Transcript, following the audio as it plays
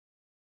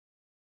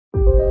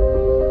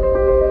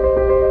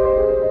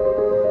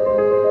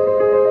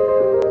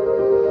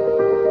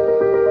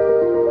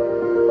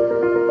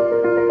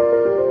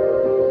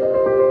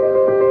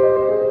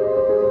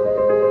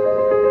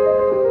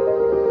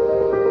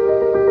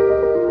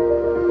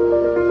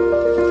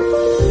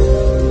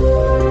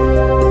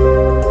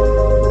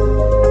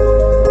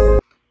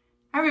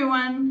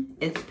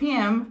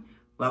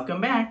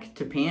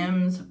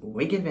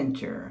wig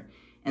adventure.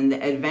 And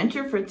the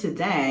adventure for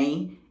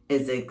today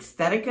is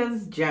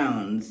Estetica's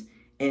Jones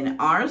in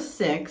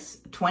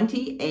R6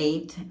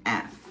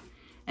 28F.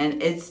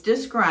 And it's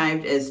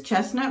described as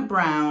chestnut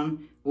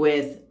brown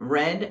with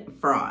red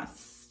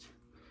frost.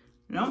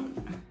 No,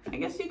 I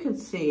guess you could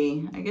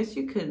see, I guess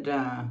you could,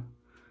 not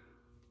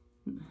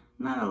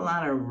a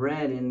lot of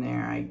red in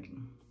there,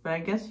 but I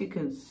guess you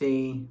could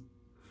see,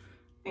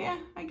 yeah,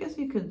 I guess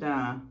you could,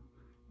 I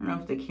don't know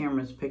if the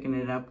camera's picking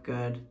it up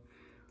good,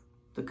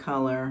 the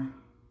color.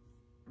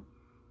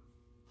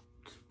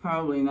 It's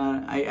probably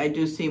not, I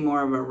do see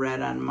more of a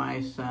red on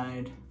my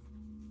side.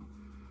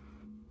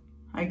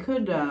 I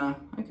could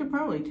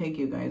probably take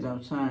you guys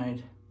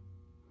outside.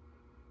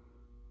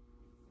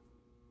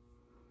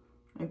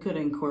 I could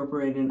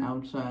incorporate an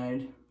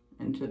outside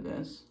into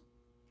this.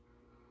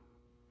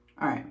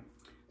 All right,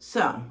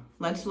 so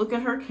let's look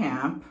at her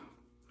cap.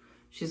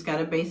 She's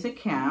got a basic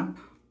cap.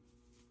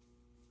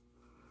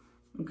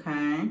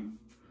 Okay,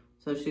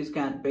 so she's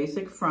got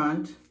basic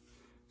front.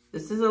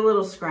 This is a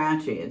little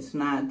scratchy. It's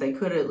not, they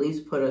could at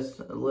least put us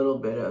a little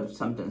bit of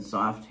something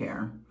soft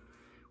here.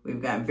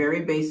 We've got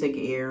very basic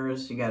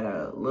ears. You got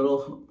a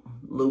little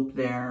loop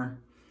there.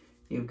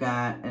 You've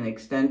got an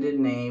extended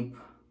nape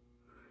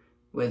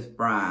with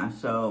bra.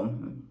 So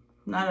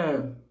not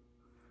a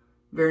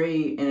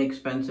very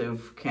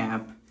inexpensive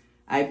cap.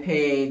 I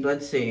paid,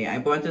 let's see, I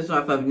bought this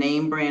off of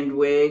name brand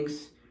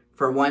wigs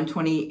for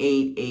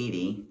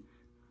 $128.80.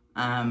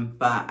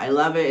 But I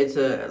love it.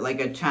 It's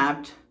like a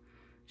chopped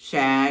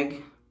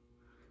shag.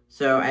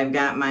 So I've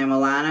got my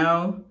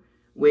Milano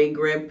wig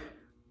grip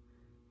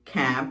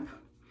cap.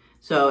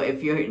 So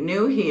if you're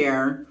new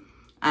here,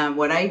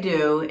 what I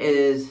do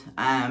is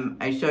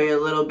I show you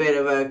a little bit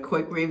of a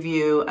quick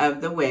review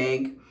of the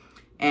wig,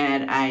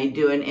 and I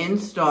do an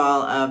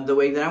install of the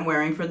wig that I'm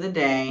wearing for the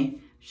day,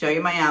 show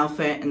you my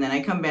outfit, and then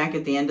I come back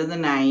at the end of the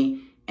night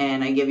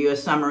and I give you a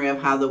summary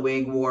of how the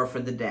wig wore for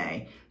the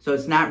day. So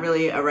it's not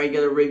really a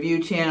regular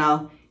review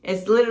channel.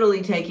 It's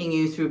literally taking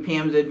you through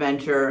Pam's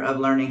adventure of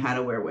learning how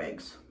to wear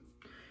wigs.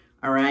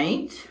 All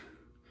right.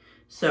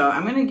 So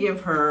I'm going to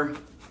give her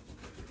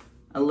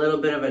a little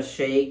bit of a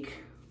shake.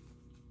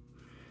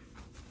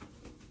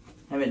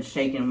 I haven't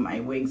shaken my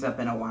wigs up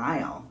in a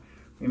while.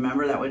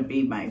 Remember, that would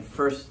be my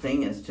first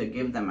thing, is to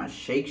give them a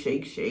shake,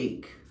 shake,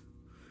 shake.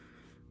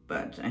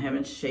 But I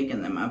haven't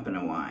shaken them up in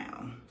a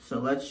while. So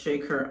let's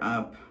shake her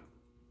up.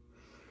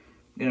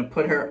 I'm gonna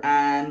put her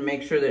on,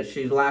 make sure that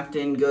she's locked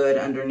in good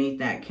underneath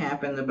that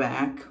cap in the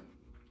back.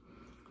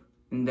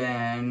 And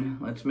then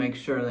let's make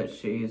sure that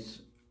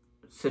she's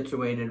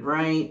situated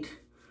right.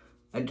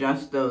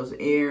 Adjust those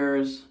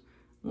ears.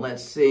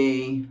 Let's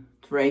see,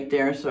 it's right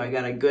there, so I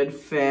got a good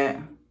fit.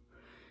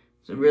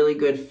 It's a really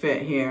good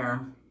fit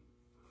here,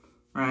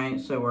 right?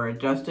 So we're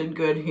adjusted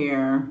good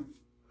here.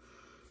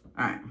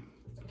 All right,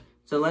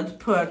 so let's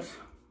put a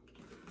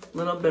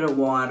little bit of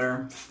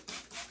water.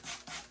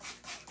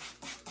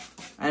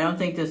 I don't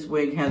think this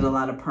wig has a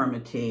lot of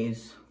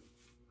permatease.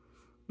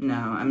 No,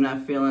 I'm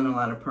not feeling a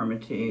lot of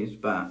permatease,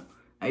 but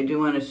I do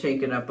want to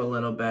shake it up a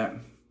little bit.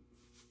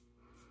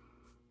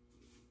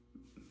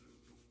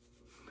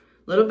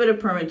 A little bit of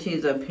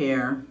permatease up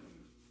here.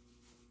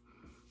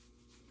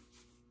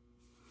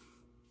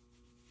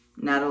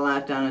 Not a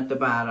lot down at the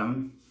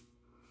bottom.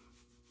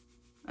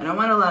 I don't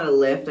want a lot of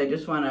lift. I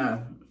just want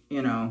to,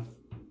 you know,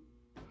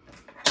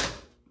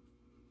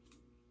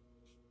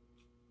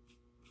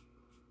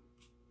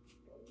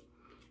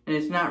 and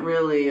it's not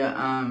really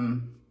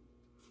a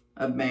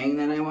bang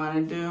that I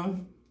want to do.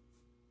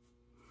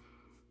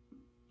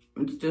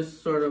 It's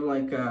just sort of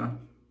like a,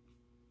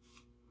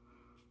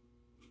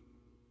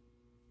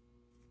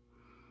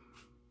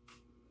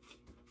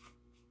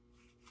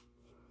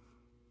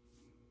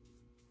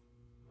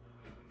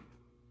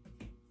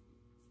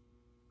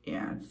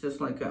 yeah, it's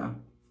just like a,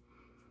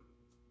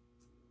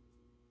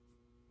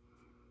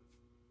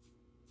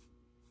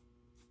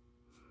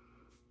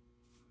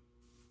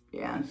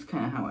 yeah, it's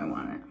kind of how I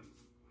want it.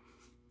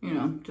 You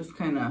know, just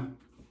kind of,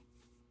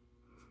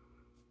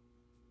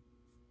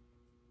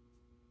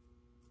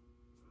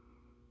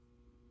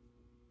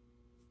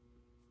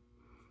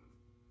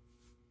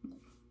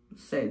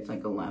 say it's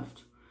like a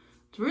left.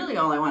 It's really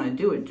all I want to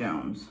do with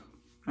Jones.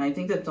 And I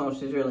think that's all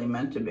she's really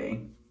meant to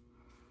be.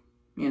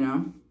 You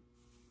know?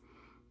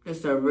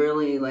 Just a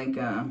really like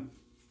a,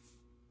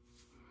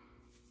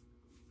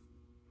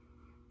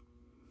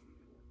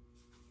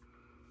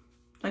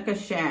 like a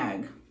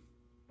shag,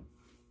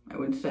 I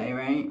would say,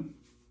 right?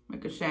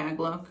 Like a shag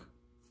look.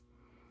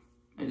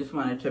 I just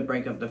wanted to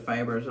break up the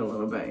fibers a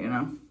little bit, you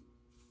know?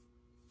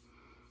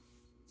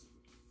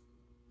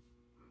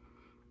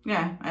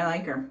 Yeah, I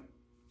like her.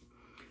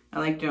 I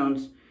like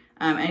Jones.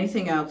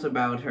 Anything else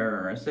about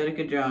her?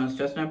 Estetica Jones,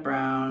 chestnut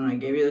brown. I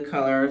gave you the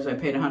colors. I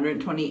paid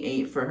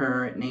 $128 for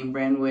her at name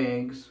brand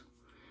wigs.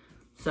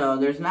 So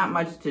there's not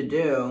much to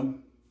do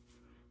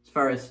as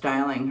far as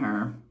styling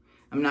her.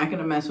 I'm not going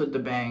to mess with the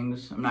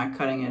bangs. I'm not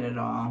cutting it at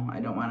all.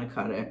 I don't want to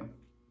cut it.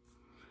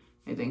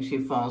 I think she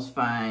falls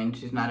fine.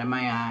 She's not in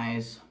my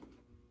eyes.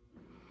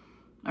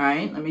 All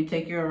right, let me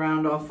take you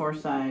around all four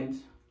sides.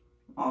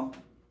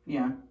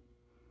 Yeah.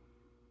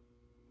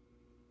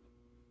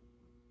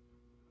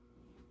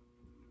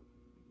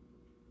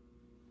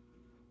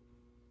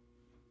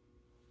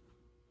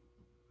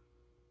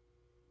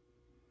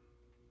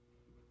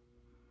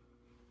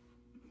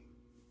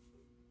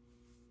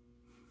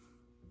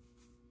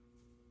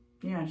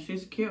 Yeah,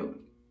 she's cute.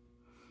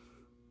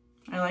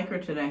 I like her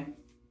today.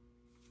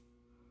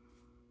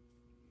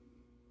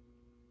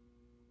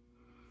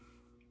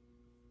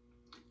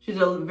 She's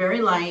a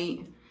very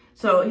light.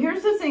 So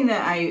here's the thing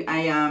that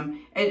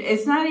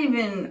it's not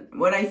even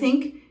what I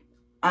think.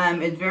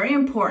 It's very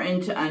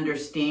important to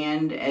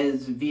understand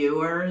as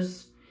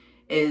viewers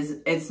is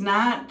it's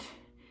not,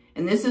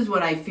 and this is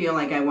what I feel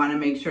like I want to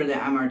make sure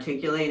that I'm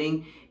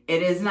articulating.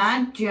 It is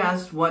not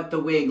just what the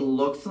wig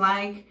looks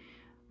like,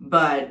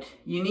 but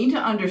you need to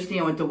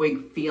understand what the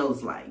wig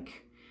feels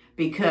like,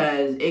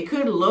 because it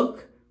could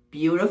look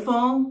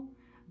beautiful,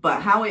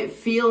 but how it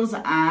feels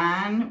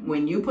on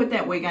when you put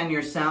that wig on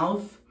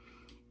yourself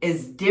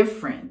is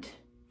different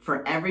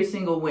for every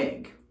single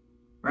wig,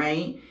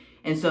 right?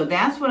 And so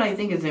that's what I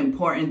think is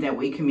important that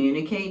we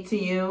communicate to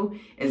you,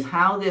 is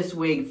how this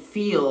wig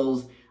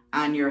feels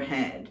on your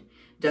head.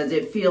 Does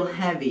it feel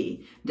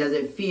heavy? Does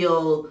it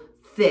feel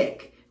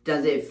thick?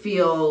 Does it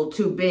feel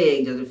too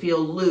big? Does it feel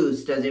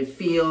loose? Does it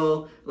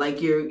feel like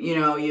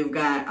you've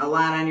got a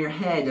lot on your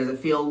head? Does it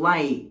feel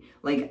light?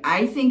 Like,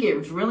 I think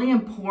it's really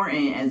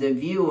important as a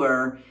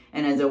viewer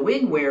and as a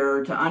wig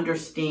wearer to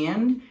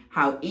understand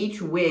how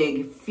each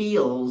wig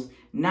feels,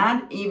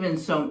 not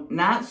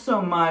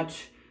so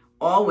much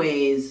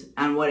always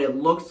on what it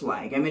looks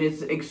like. I mean,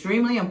 it's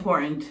extremely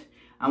important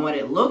on what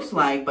it looks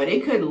like, but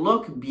it could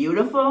look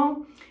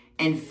beautiful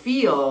and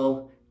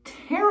feel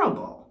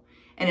terrible.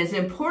 And it's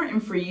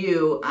important for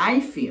you, I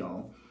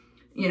feel,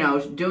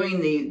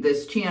 doing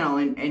this channel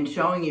and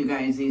showing you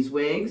guys these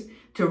wigs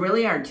to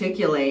really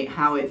articulate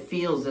how it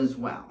feels as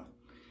well.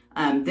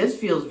 This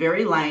feels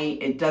very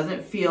light. It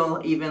doesn't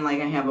feel even like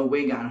I have a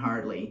wig on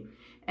hardly.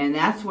 And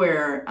that's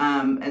where,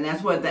 and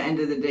that's what the end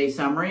of the day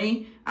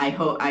summary,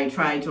 I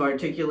try to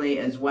articulate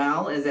as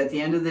well, is at the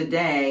end of the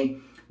day,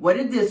 what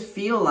did this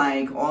feel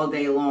like all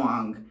day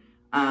long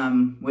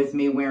with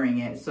me wearing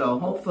it? So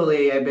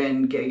hopefully I've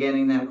been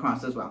getting that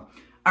across as well.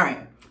 All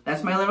right,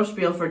 that's my little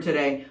spiel for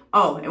today.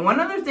 Oh, and one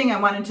other thing I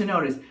wanted to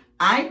notice,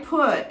 I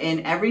put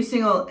in every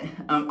single,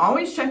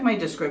 always check my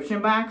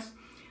description box,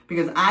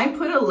 because I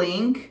put a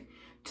link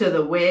to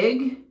the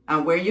wig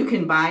where you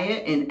can buy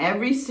it in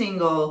every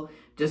single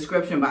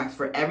description box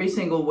for every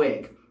single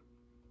wig.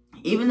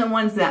 Even the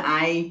ones that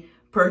I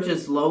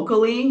purchase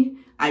locally,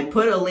 I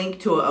put a link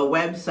to a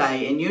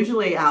website, and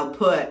usually I'll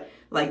put,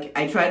 like,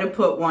 I try to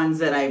put ones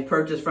that I've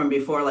purchased from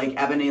before, like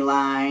Ebony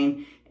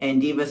Line and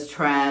Diva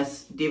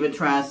Tress,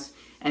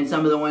 and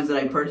some of the ones that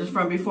I purchased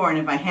from before. And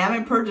if I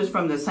haven't purchased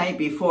from the site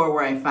before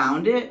where I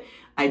found it,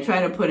 I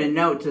try to put a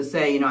note to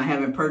say, I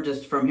haven't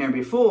purchased from here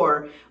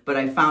before, but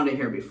I found it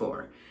here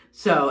before.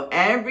 So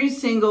every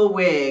single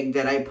wig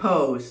that I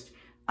post,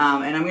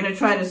 and I'm going to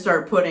try to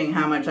start putting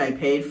how much I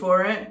paid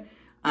for it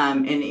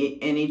in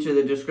each of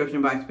the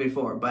description boxes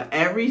before. But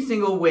every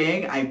single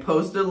wig, I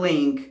post a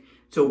link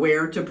to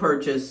where to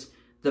purchase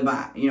the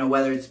box.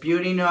 Whether it's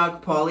Beauty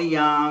Nook, Paula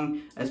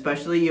Young,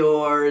 Especially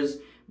Yours,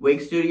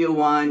 Wig Studio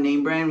One,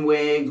 Name Brand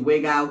Wigs,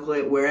 Wig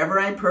Outlet, wherever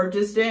I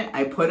purchased it,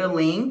 I put a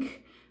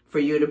link for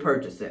you to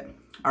purchase it.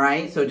 All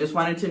right, so just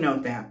wanted to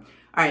note that.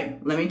 All right,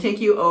 let me take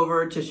you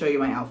over to show you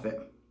my outfit.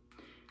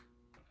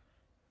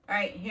 All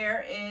right,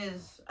 here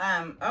is,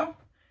 oh,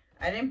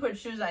 I didn't put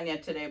shoes on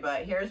yet today,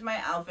 but here's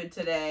my outfit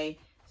today.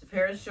 It's a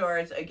pair of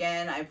shorts.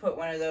 Again, I put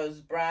one of those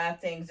bra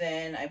things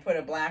in. I put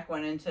a black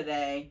one in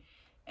today.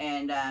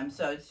 And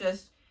so it's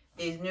just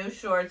these new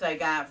shorts I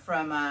got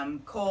from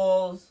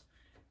Kohl's,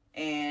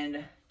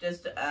 and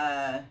just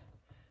a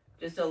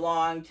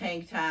long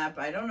tank top.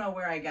 I don't know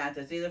where I got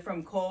this, either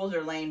from Kohl's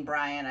or Lane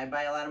Bryant. I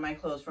buy a lot of my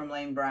clothes from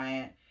Lane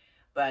Bryant.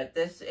 But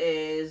this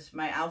is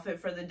my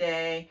outfit for the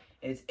day.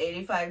 It's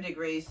 85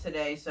 degrees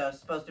today, so it's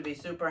supposed to be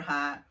super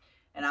hot.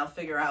 And I'll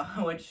figure out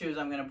what shoes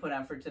I'm going to put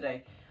on for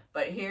today.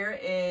 But here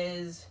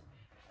is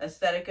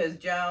Estetica's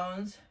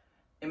Jones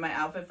in my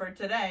outfit for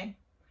today.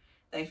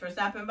 Thanks for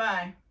stopping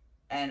by.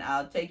 And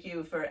I'll take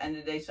you for end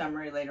of day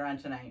summary later on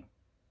tonight.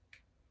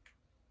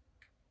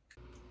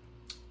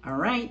 All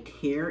right,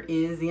 here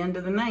is the end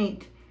of the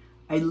night.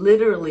 I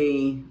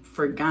literally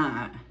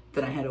forgot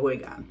that I had a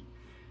wig on.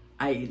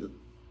 I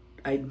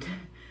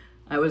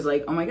was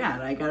like, oh my God,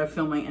 I gotta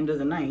film my end of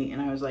the night.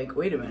 And I was like,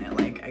 wait a minute,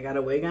 like, I got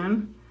a wig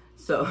on?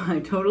 So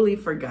I totally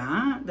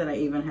forgot that I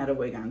even had a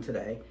wig on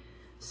today.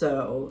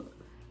 So,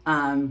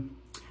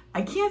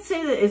 I can't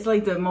say that it's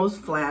like the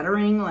most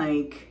flattering,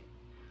 like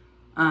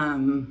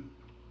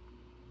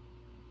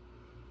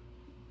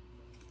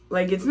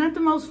it's not the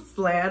most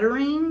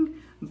flattering,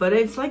 but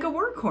it's like a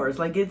workhorse.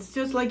 Like, it's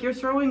just like your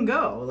throw and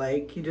go.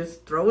 Like, you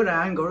just throw it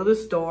on, go to the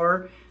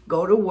store,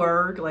 go to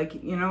work.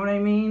 Like, you know what I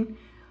mean?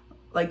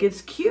 Like,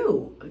 it's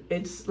cute.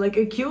 It's like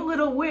a cute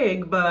little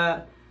wig,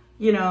 but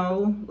you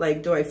know,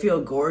 like, do I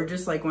feel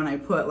gorgeous like when I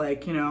put,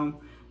 like, you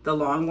know, the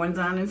long ones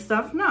on and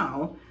stuff?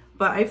 No,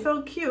 but I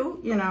felt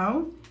cute, you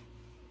know.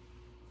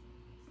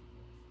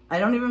 I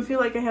don't even feel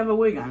like I have a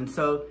wig on.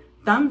 So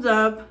thumbs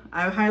up.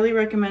 I highly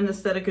recommend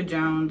Estetica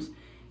Jones.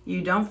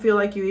 You don't feel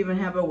like you even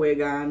have a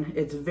wig on.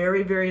 It's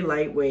very, very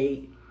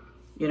lightweight.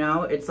 You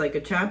know, it's like a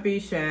choppy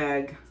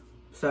shag.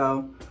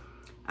 So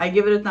I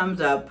give it a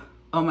thumbs up.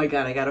 Oh my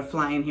God, I got a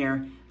fly in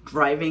here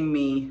driving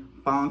me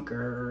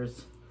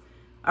bonkers.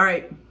 All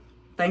right,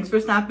 thanks for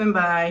stopping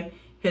by.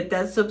 Hit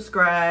that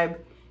subscribe,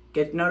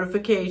 get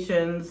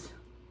notifications,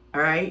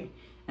 all right?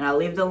 And I'll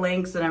leave the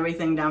links and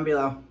everything down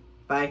below.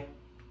 Bye.